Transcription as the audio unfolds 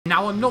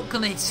Now, I'm not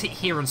going to sit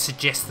here and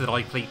suggest that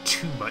I play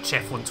too much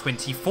F1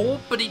 24,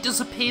 but it does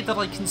appear that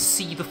I can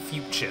see the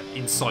future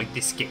inside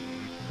this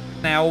game.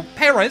 Now,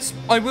 Perez,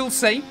 I will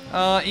say,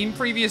 in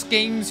previous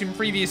games, in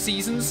previous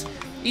seasons,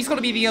 he's got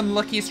to be the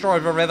unluckiest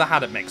driver I've ever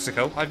had at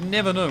Mexico. I've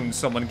never known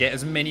someone get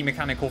as many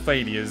mechanical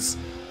failures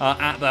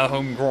at their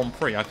home Grand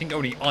Prix. I think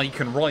only I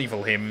can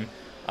rival him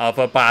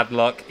for bad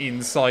luck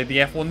inside the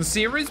F1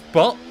 series,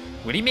 but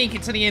will he make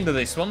it to the end of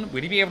this one?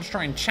 Will he be able to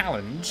try and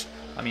challenge?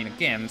 I mean,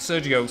 again,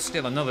 Sergio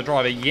still another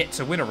driver yet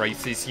to win a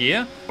race this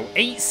year.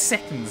 8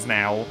 seconds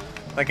now,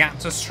 the gap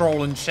to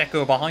Stroll and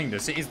Checo behind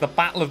us. It is the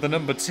battle of the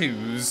number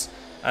 2s.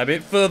 A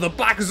bit further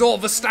back is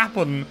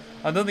Verstappen.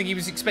 I don't think he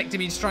was expecting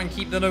me to try and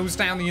keep the nose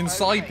down the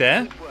inside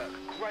there.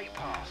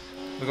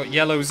 We've got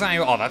yellows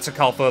out. Oh, that's a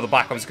car further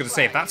back. I was going to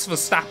say, if that's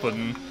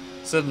Verstappen,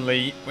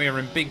 suddenly we're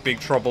in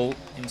big trouble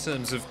in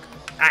terms of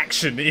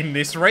action in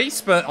this race.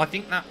 But I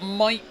think that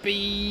might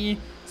be...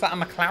 Is that a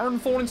McLaren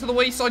falling to the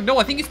wayside? No,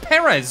 I think it's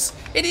Perez.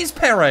 It is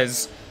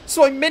Perez.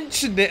 So I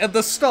mentioned it at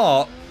the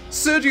start.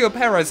 Sergio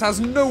Perez has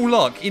no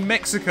luck in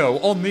Mexico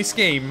on this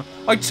game.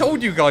 I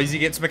told you guys he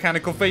gets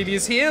mechanical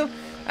failures here.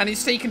 And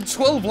it's taken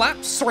 12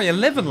 laps, sorry,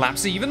 11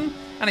 laps even.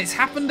 And it's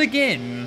happened again.